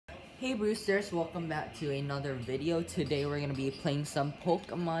Hey Brewsters, welcome back to another video. Today we're going to be playing some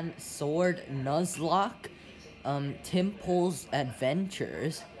Pokemon Sword Nuzlocke, Tympole's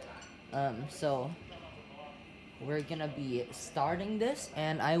Adventures. So we're going to be starting this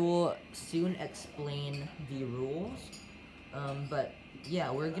and I will soon explain the rules. But yeah,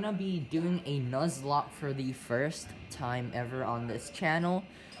 we're going to be doing a Nuzlocke for the first time ever on this channel.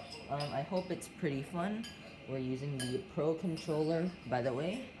 I hope it's pretty fun. We're using the Pro Controller, by the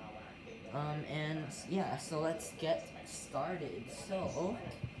way. And yeah, so let's get started. So,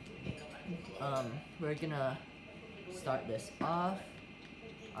 we're gonna start this off.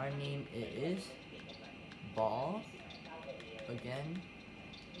 Our name is Ball, again.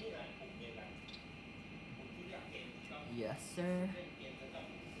 Yes, sir.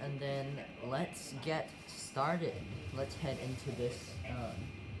 And then let's get started. Let's head into this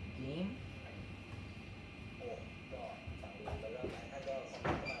game.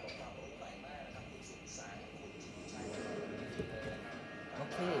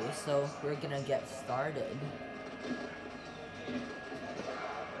 Okay, so we're gonna get started.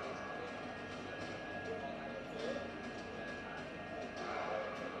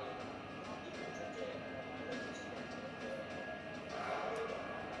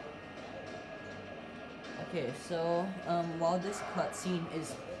 Okay, so while this cutscene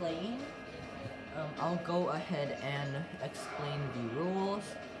is playing, I'll go ahead and explain the rules.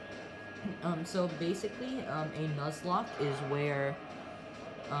 So basically, a Nuzlocke is where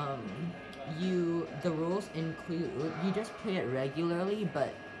the rules include, you just play it regularly,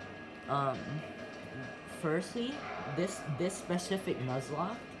 but firstly, this specific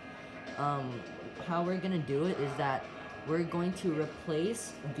Nuzlocke, how we're gonna do it is that we're going to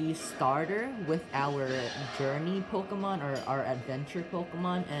replace the starter with our journey Pokemon or our adventure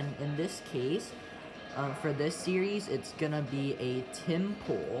Pokemon, and in this case, for this series, it's gonna be a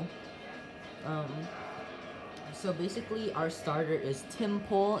Tympole. So basically, our starter is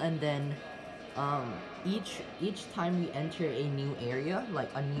Tympole, and then each time we enter a new area, like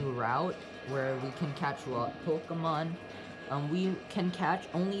a new route where we can catch Pokemon, we can catch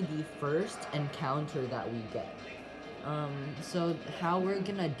only the first encounter that we get. So how we're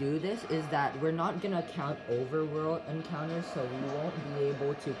gonna do this is that we're not gonna count overworld encounters, so we won't be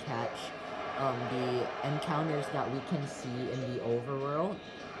able to catch the encounters that we can see in the overworld,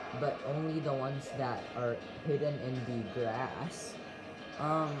 but only the ones that are hidden in the grass.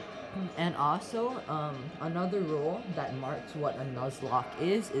 And also, another rule that marks what a Nuzlocke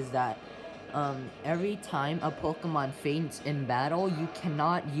is that every time a Pokemon faints in battle, you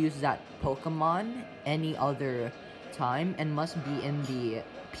cannot use that Pokemon any other time and must be in the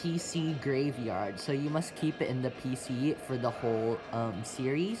PC graveyard. So you must keep it in the PC for the whole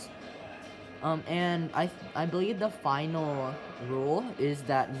series. And I believe the final rule is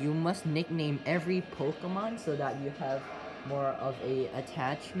that you must nickname every Pokemon so that you have more of an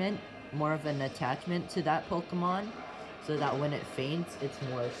attachment to that Pokemon, so that when it faints, it's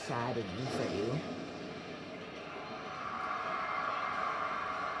more saddening for you.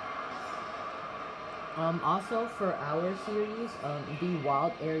 Also for our series, the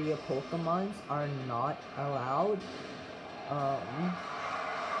wild area Pokemons are not allowed.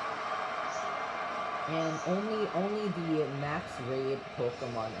 And only the max raid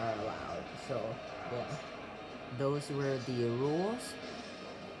Pokemon are allowed. So yeah, those were the rules.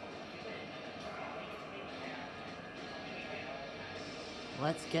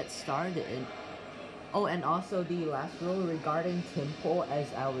 Let's get started. Oh, and also the last rule regarding Tympole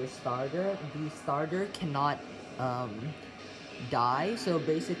as our starter, the starter cannot die. So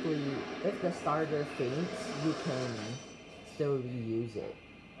basically, if the starter faints, you can still reuse it.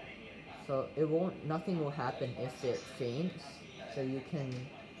 So nothing will happen if it faints. So you can,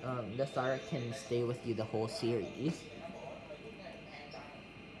 the starter can stay with you the whole series.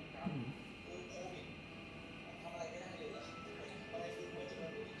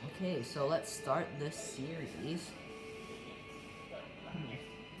 Okay, so let's start this series.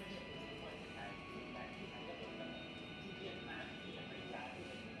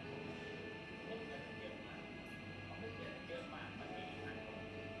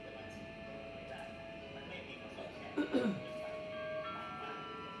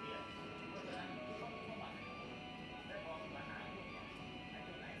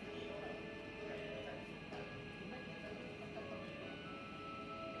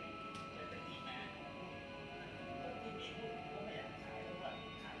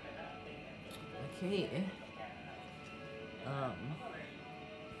 Okay.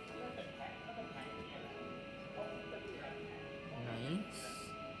 Nice.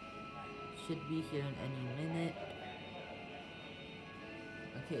 Should be here in any minute.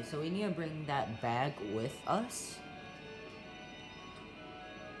 Okay, so we need to bring that bag with us.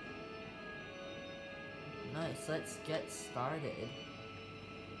 Nice, let's get started.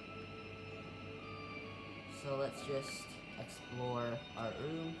 So let's just explore our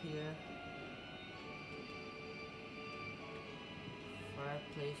room here.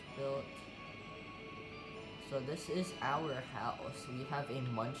 Fireplace built. So this is our house. We have a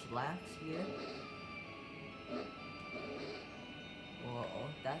Munchlax here. Whoa,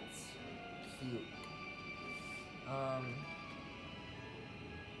 that's cute.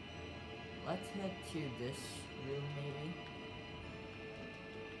 Let's head to this room maybe.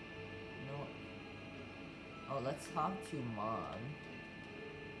 No. Oh, let's talk to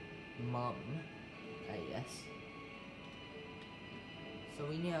Mom, I guess. So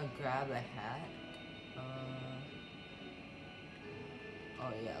we need to grab a hat.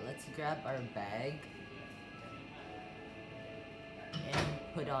 Oh yeah, let's grab our bag and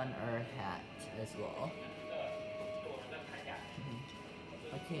put on our hat as well.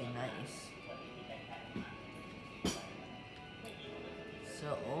 Okay, nice.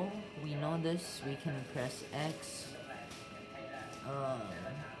 So we know this, we can press X.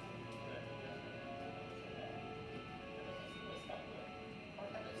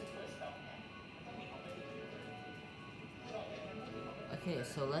 Okay,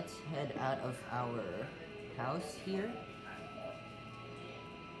 so let's head out of our house here.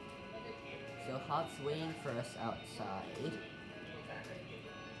 So Hop's waiting for us outside.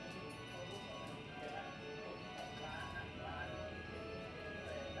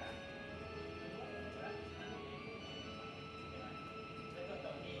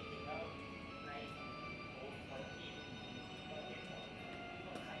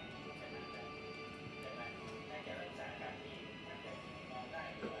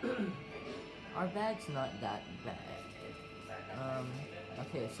 Our bag's not that bad.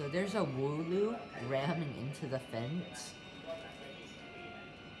 Okay, so there's a Wooloo ramming into the fence.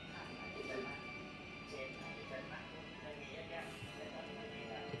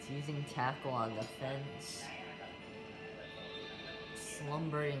 It's using tackle on the fence.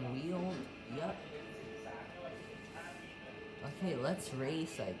 Slumbering wheel. Yup. Okay, let's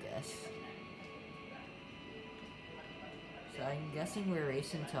race, I guess. So I'm guessing we're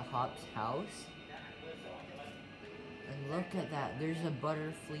racing to Hop's house. And look at that, there's a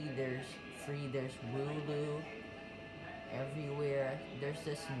Butterfree, there's Wooloo everywhere. There's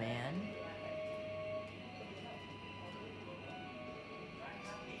this man.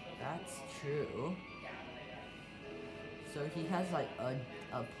 That's true. So he has like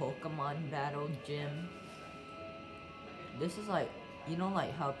a Pokemon battle gym. This is like, you know,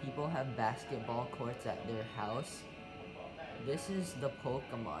 like how people have basketball courts at their house? This is the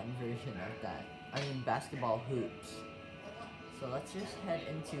Pokemon version of that. I mean, basketball hoops. So let's just head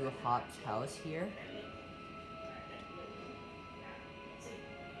into Hop's house here.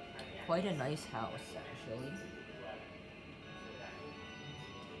 Quite a nice house, actually.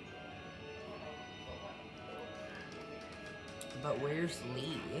 But where's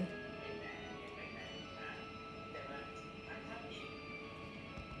Lee?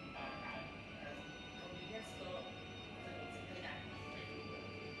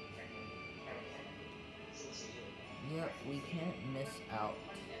 Yep, we can't miss out.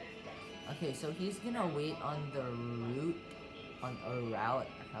 Okay, so he's gonna wait on the route,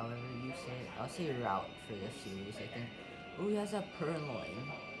 however you say it. I'll say route for this series, I think. Oh, he has a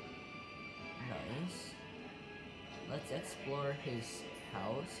Purloin. Nice. Let's explore his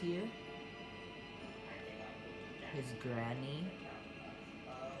house here. His granny.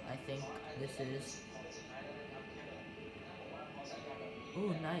 I think this is...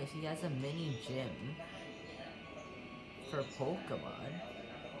 Oh, nice. He has a mini gym for Pokemon.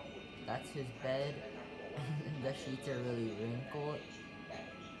 That's his bed. The sheets are really wrinkled.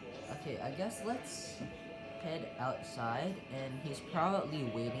 Okay, I guess let's head outside, and he's probably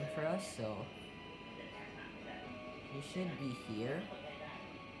waiting for us, so he should be here.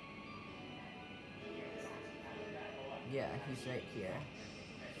 Yeah, he's right here.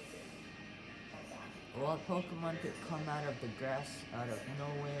 Well, Pokemon could come out of the grass out of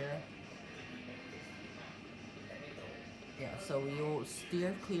nowhere. Yeah, so we will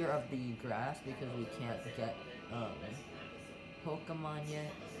steer clear of the grass because we can't get Pokemon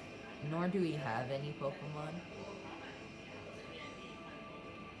yet. Nor do we have any Pokemon.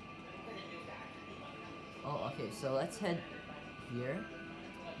 Oh, okay, so let's head here.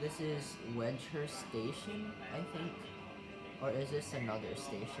 This is Wedgehurst Station, I think. Or is this another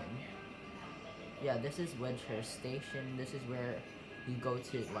station? Yeah, this is Wedgehurst Station. This is where you go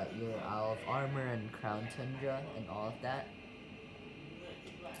to like your Isle of Armor and Crown Tundra and all of that.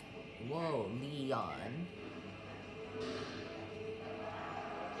 Whoa, Leon.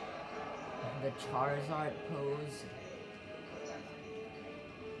 The Charizard pose.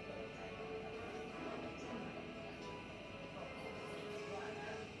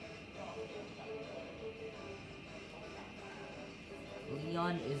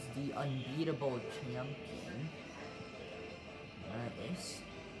 Leon is the unbeatable champion. Nice.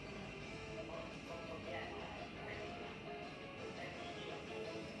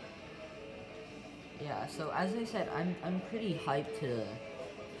 Yeah, so as I said, I'm pretty hyped to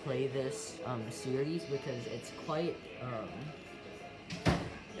play this series because it's quite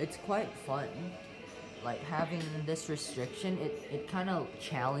fun. Like having this restriction, it kind of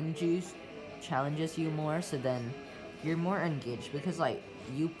challenges you more, so then you're more engaged because like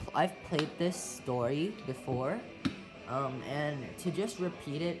I've played this story before, and to just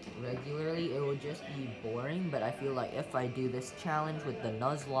repeat it regularly, it would just be boring. But I feel like if I do this challenge with the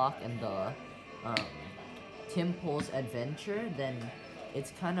Nuzlocke and the Tympole's adventure, then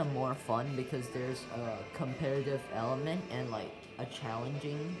it's kind of more fun because there's a competitive element and like a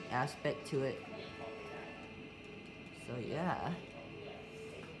challenging aspect to it. So yeah.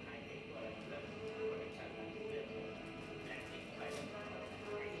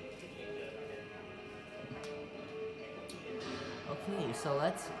 Okay, so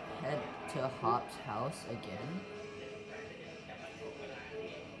let's head to Hop's house again.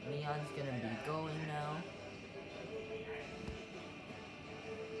 Leon's gonna be going now.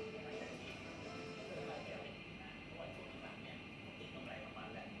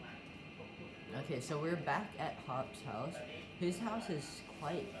 Okay, so we're back at Hop's house. His house is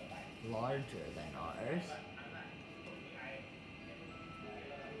quite larger than ours.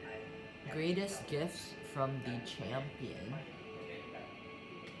 Greatest gifts from the champion.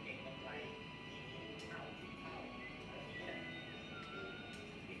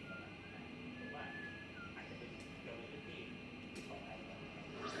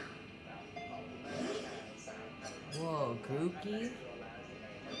 Whoa, Grookey,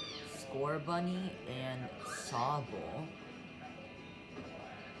 Score Bunny, and Sobble.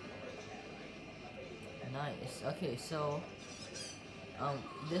 Nice. Okay, so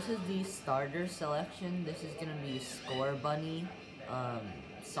this is the starter selection. This is gonna be Score Bunny,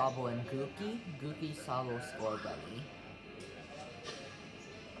 Sobble, and Grookey. Grookey, Sobble, Score Bunny.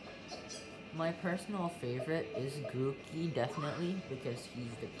 My personal favorite is Grookey, definitely, because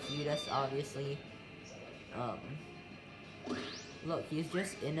he's the cutest, obviously. Look, he's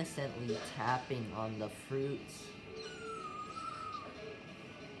just innocently tapping on the fruits.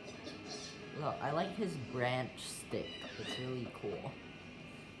 Look, I like his branch stick. It's really cool.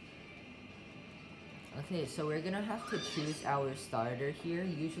 Okay, so we're gonna have to choose our starter here.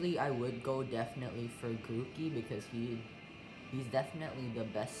 Usually I would go definitely for Grookey because he's definitely the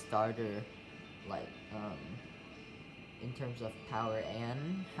best starter, like, in terms of power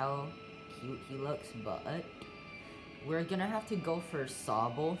and how cute he looks, but we're gonna have to go for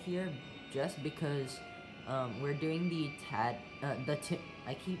Sobble here just because we're doing the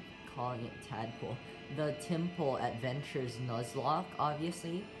I keep calling it Tadpole. The Tympole Adventures Nuzlocke,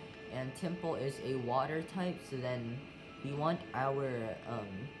 obviously, and Tympole is a water type, so then we want our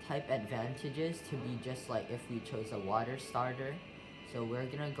type advantages to be just like if we chose a water starter. So we're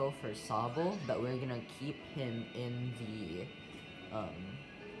gonna go for Sobble, but we're gonna keep him in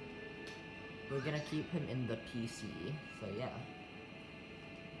the PC. So yeah.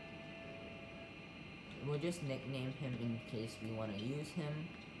 We'll just nickname him in case we want to use him.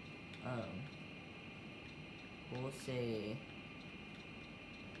 We'll say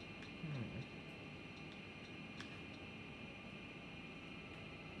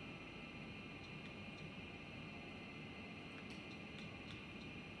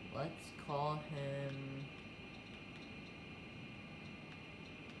let's call him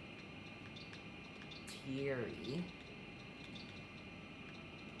Thierry,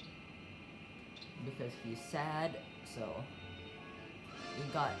 because he's sad. So we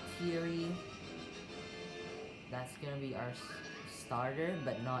got Thierry. That's gonna be our starter,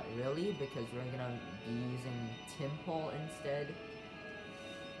 but not really because we're gonna be using Tympole instead.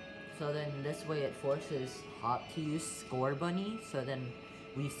 So then this way it forces Hop to use Score Bunny, so then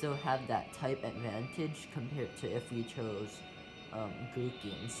we still have that type advantage compared to if we chose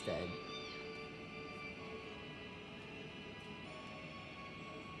Grookey instead.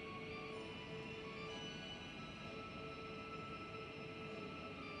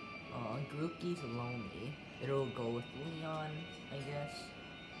 Grookey's lonely. It'll go with Leon, I guess.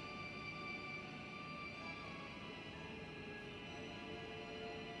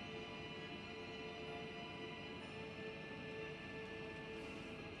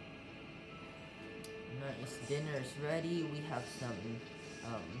 Nice, dinner's ready. We have some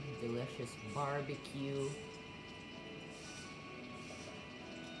delicious barbecue.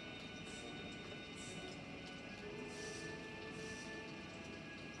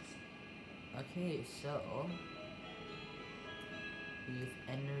 Okay, so we've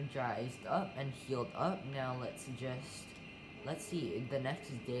energized up and healed up. Now let's see, the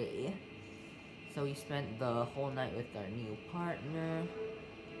next day. So we spent the whole night with our new partner.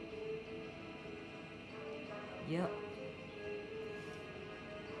 Yep.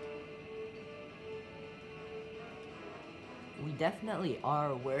 We definitely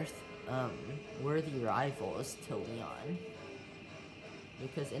are worthy rivals to Leon.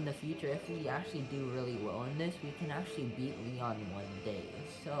 Because in the future, if we actually do really well in this, we can actually beat Leon one day.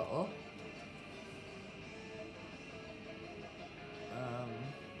 So,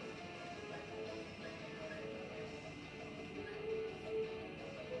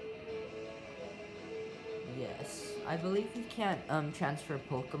 yes, I believe we can't transfer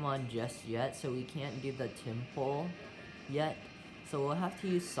Pokemon just yet, so we can't do the Tympole yet. So we'll have to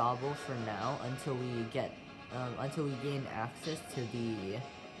use Sobble for now until we get until we gain access to the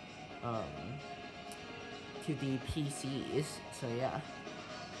PCs. So yeah.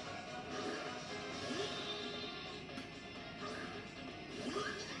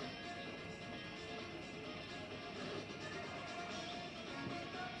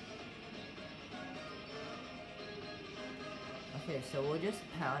 Okay, so we'll just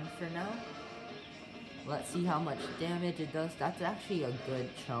pound for now. Let's see how much damage it does. That's actually a good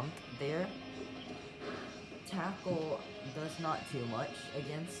chunk there. Tackle does not too much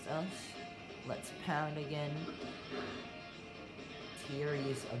against us. Let's pound again.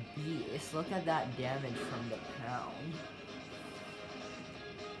 Tyrie's a beast. Look at that damage from the pound.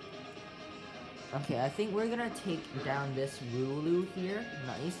 Okay, I think we're gonna take down this Wooloo here.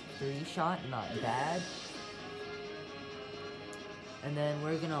 Nice, 3-shot, not bad. And then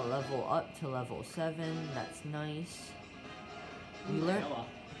we're gonna level up to level 7. That's nice. We learned,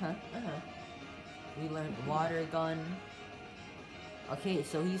 we learned Water Gun. Okay,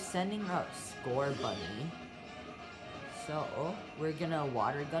 so he's sending up Score Bunny. So we're gonna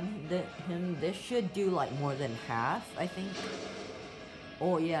Water Gun him. This should do like more than half, I think.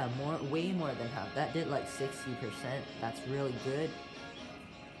 Oh yeah, way more than half. That did like 60%. That's really good.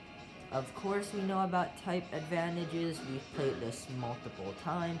 Of course, we know about type advantages. We've played this multiple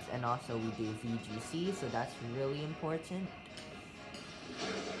times, and also we do VGC, so that's really important.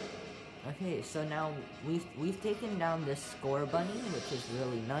 Okay, so now we've taken down this Score Bunny, which is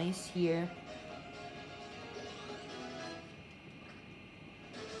really nice here.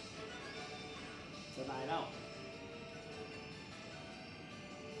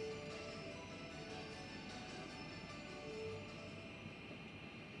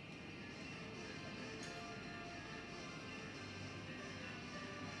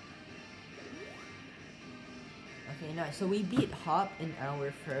 Okay, nice. So we beat Hop in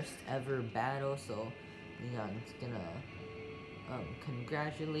our first ever battle, so Leon's gonna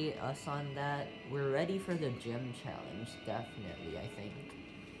congratulate us on that. We're ready for the gym challenge, definitely, I think.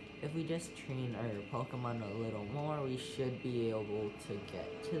 If we just train our Pokemon a little more, we should be able to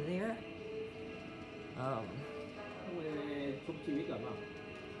get to there.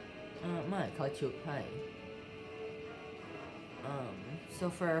 So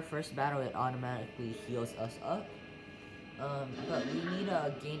for our first battle, it automatically heals us up. But we need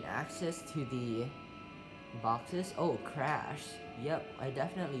to gain access to the boxes. Oh, crash. Yep, I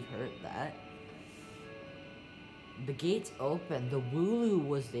definitely heard that. The gates open. The Wooloo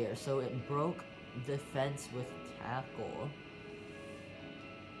was there, so it broke the fence with Tackle.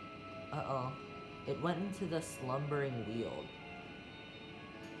 Uh-oh. It went into the Slumbering Weald.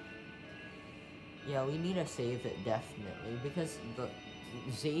 Yeah, we need to save it, definitely, because the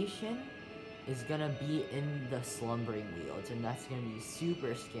Zacian is gonna be in the Slumbering Weald, and that's gonna be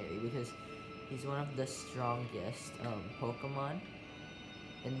super scary, because he's one of the strongest Pokemon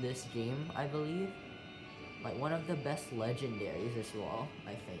in this game, I believe. Like, one of the best legendaries as well,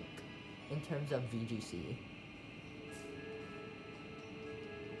 I think, in terms of VGC.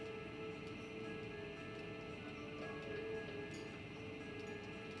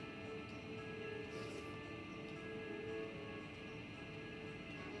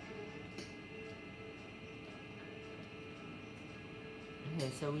 Okay,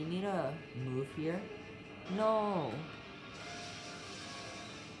 so we need to move here. No!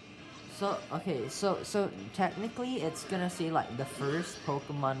 So, okay, so technically it's gonna say like the first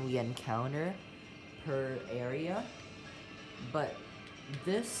Pokemon we encounter per area, but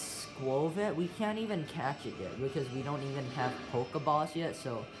this Squovet, we can't even catch it yet because we don't even have Pokeballs yet,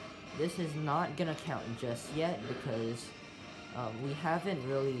 so this is not gonna count just yet because we haven't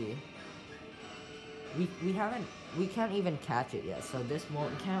really we can't even catch it yet, so this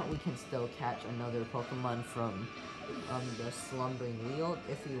won't count. We can still catch another Pokemon from the Slumbering Wheel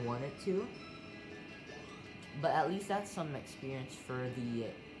if we wanted to, but at least that's some experience for the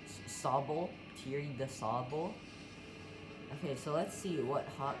Sobble, Thierry the Sobble. Okay, so let's see what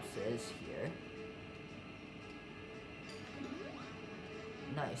Hop says here.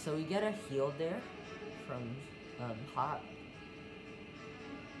 Nice, so we get a heal there from Hop.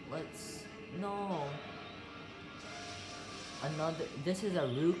 No. This is a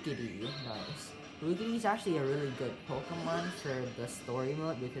Rookidee, nice. Rookidee is actually a really good Pokemon for the story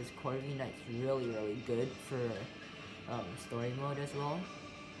mode because Corviknight's really good for story mode as well.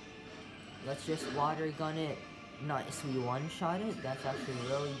 Let's just water gun it. Nice, we one-shot it. That's actually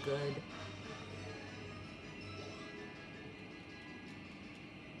really good.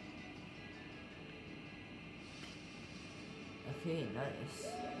 Okay,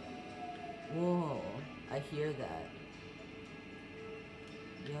 nice. Whoa, I hear that.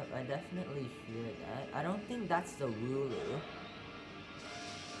 Yep, I definitely hear that. I don't think that's the Wooloo.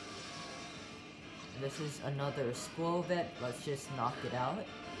 This is another Squovet. Let's just knock it out.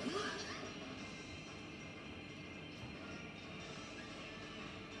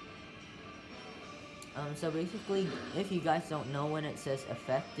 So basically, if you guys don't know when it says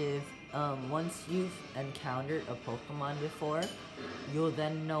effective, once you've encountered a Pokemon before, you'll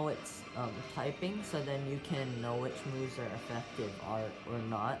then know its typing, so then you can know which moves are effective or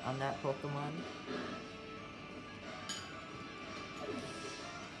not on that Pokemon.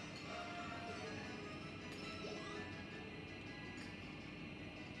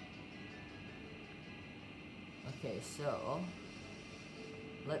 Okay, so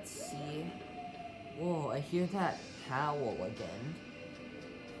let's see. Whoa, I hear that howl again.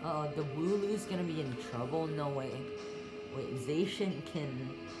 The Wooloo's gonna be in trouble? No way. Wait, Zacian can,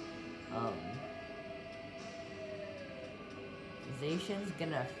 Zacian's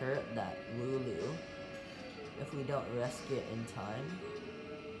gonna hurt that Wooloo if we don't rescue it in time.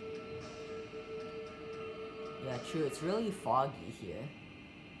 Yeah, true, it's really foggy here.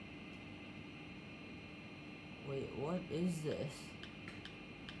 Wait, what is this?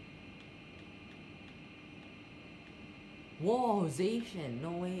 Whoa, Zacian, no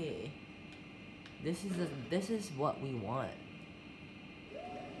way. This is what we want.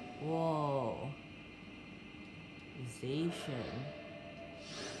 Whoa. Zacian.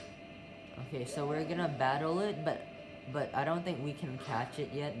 Okay, so we're gonna battle it, but I don't think we can catch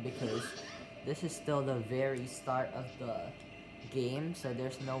it yet because this is still the very start of the game, so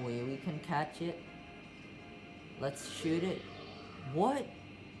there's no way we can catch it. Let's shoot it. What?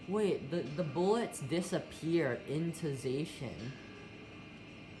 Wait, the bullets disappeared into Zacian.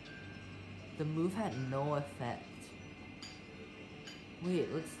 The move had no effect. Wait,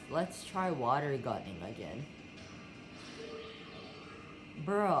 let's try water gunning again.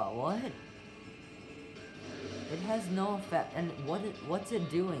 Bruh, what? It has no effect, and what's it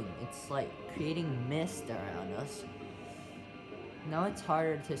doing? It's like creating mist around us. Now it's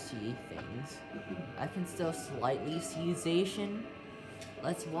harder to see things. I can still slightly see Zacian.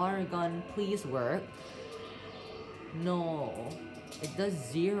 Let's water gun, please work. No, it does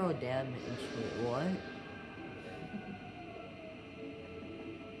 0 damage. Wait, what?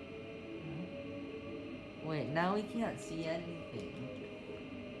 Wait, now we can't see anything.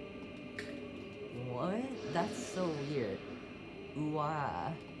 What? That's so weird. Ooh,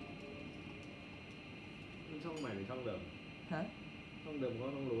 ah. ช่องใหม่หรือช่องเดิม ฮะ ช่องเดิมก็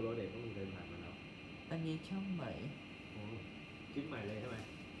ต้องรู้แล้วเด็กต้องเคยผ่านมาแล้ว อันนี้ช่องใหม่ โอ้คลิปใหม่เลยใช่ไหม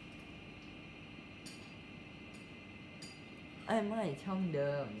ไม่ช่องเ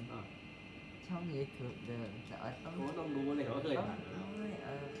ดิม อ่ะ ช่อง YouTube เดิมแต่ว่าต้อง เขาต้องรู้เลยว่าเคย ต้อง ผ่านมาแล้ว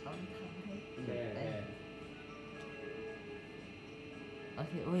ต้องทำให้ตื่น แค่ เต้น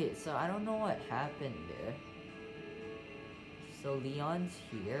Okay, wait, so I don't know what happened there. So Leon's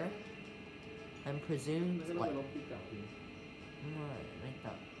here. I'm presumed ไม่ต้อง like ไปลบคลิปเก่าทิ้ง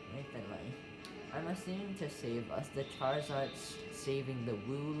I'm assuming to save us. The Charizard's saving the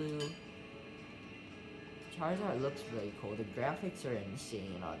Wooloo. Charizard looks really cool. The graphics are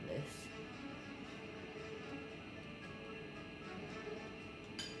insane on this.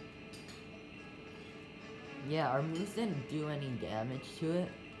 Yeah, our moves didn't do any damage to it.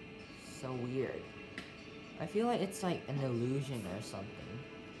 So weird. I feel like it's like an illusion or something.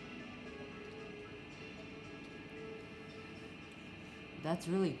 That's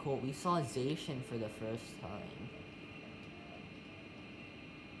really cool. We saw Zacian for the first time.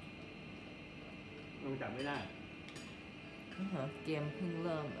 มันจับไม่ได้ ฮ เกมเพิ่งเ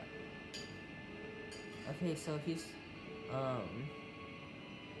ริ่มอะ Okay, so he's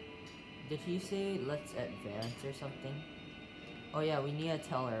did he say let's advance or something? Oh yeah, we need to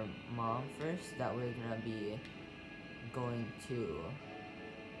tell our mom first that we're gonna be going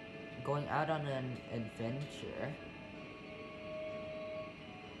out on an adventure.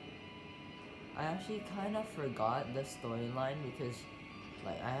 I actually kind of forgot the storyline because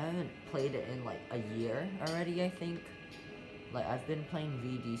like I haven't played it in like a year already, I think. Like I've been playing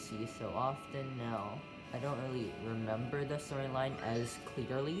VDC so often now, I don't really remember the storyline as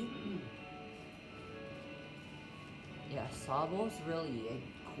clearly. Yeah, Sabo's really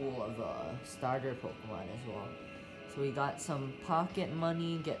cool of a starter Pokemon as well. So we got some pocket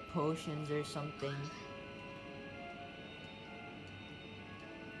money, get potions or something.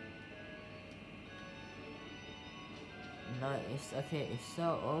 Nice. Okay, so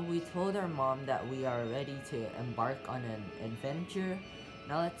we told our mom that we are ready to embark on an adventure.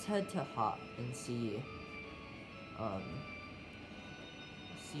 Now let's head to Hop and see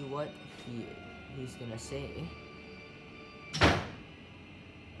what he's gonna say.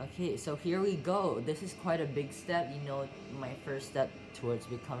 Okay, so here we go. This is quite a big step, you know, my first step towards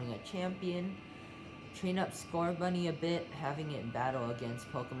becoming a champion. Train up Scorbunny a bit, having it battle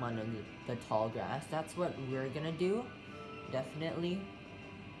against Pokemon in the tall grass. That's what we're gonna do. Definitely.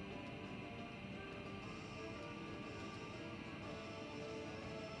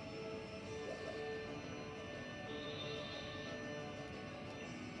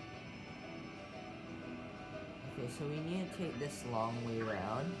 Okay, so we need to take this long way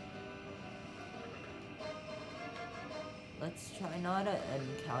around. Let's try not to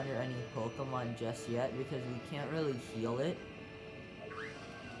encounter any Pokemon just yet because we can't really heal it.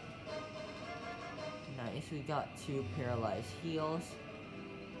 Nice, we got 2 paralyzed heals.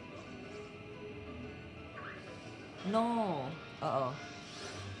 No! Uh-oh.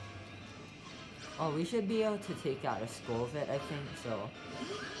 Oh, we should be able to take out a Skolvet, I think, so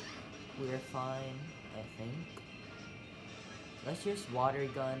we're fine, I think. Let's just Water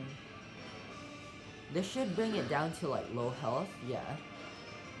Gun. This should bring it down to like low health, yeah.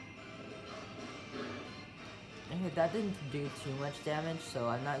 Okay, that didn't do too much damage, so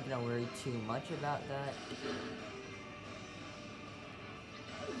I'm not gonna worry too much about that.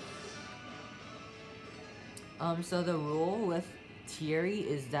 So the rule with Thierry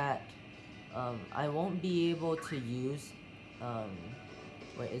is that I won't be able to use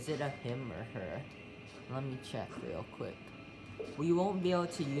wait, is it a him or her? Let me check real quick. We won't be able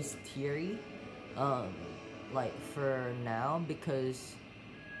to use Thierry like for now because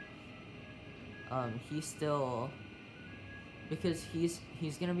he's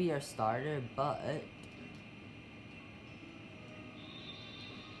gonna be our starter, but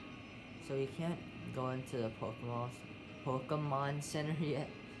so we can't go into the Pokemon Center yet.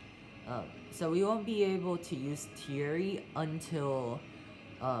 So we won't be able to use Thierry until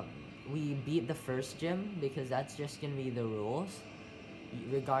we beat the first gym, because that's just gonna be the rules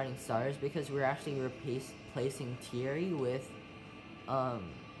regarding starters, because we're actually replacing Thierry with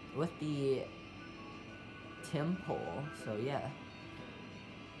the Tympole, so yeah.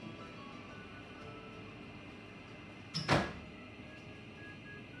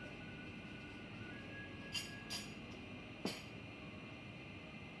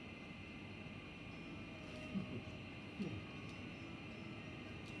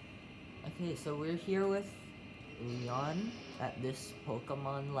 Okay, so we're here with Leon at this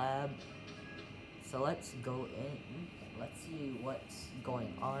Pokemon lab. So let's go in. Let's see what's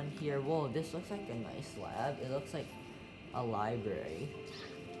going on here. Whoa, this looks like a nice lab. It looks like a library.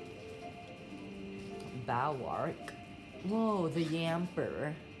 Bawark. Whoa, the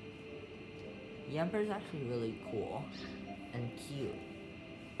Yamper. Yamper's actually really cool and cute.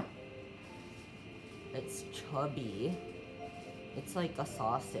 It's chubby. It's like a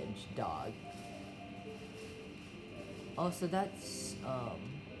sausage dog. Oh, so that's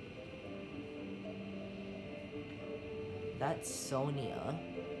Sonia.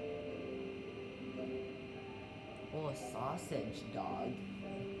 Oh, a sausage dog.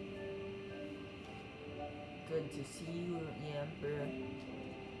 Good to see you, Yamper.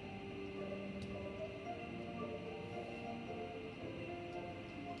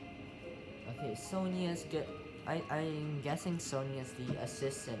 Okay, Sonia's good. I'm guessing Sonia's the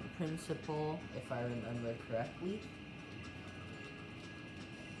assistant principal, if I remember correctly.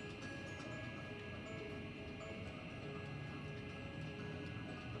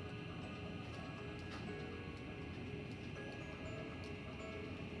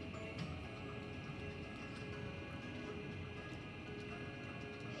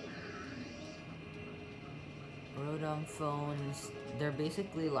 phones. They're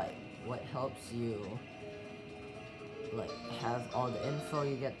basically like what helps you like have all the info.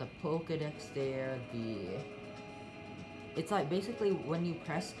 You get the Pokédex there. It's like basically when you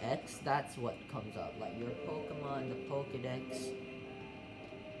press X, that's what comes up. Like your Pokemon, the Pokédex.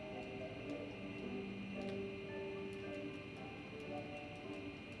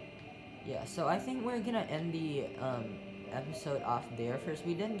 Yeah, so I think we're gonna end the episode off there first.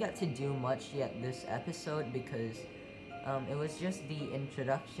 We didn't get to do much yet this episode because it was just the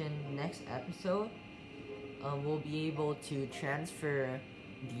introduction. Next episode, we'll be able to transfer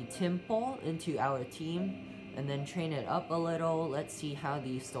the Tympole into our team and then train it up a little. Let's see how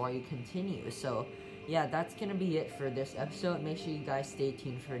the story continues. So yeah, that's gonna be it for this episode. Make sure you guys stay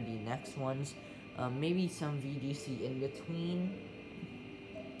tuned for the next ones. Maybe some VGC in between.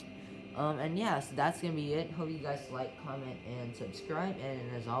 And yeah, so that's gonna be it. Hope you guys like, comment, and subscribe. And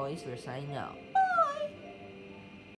as always, we're signing out.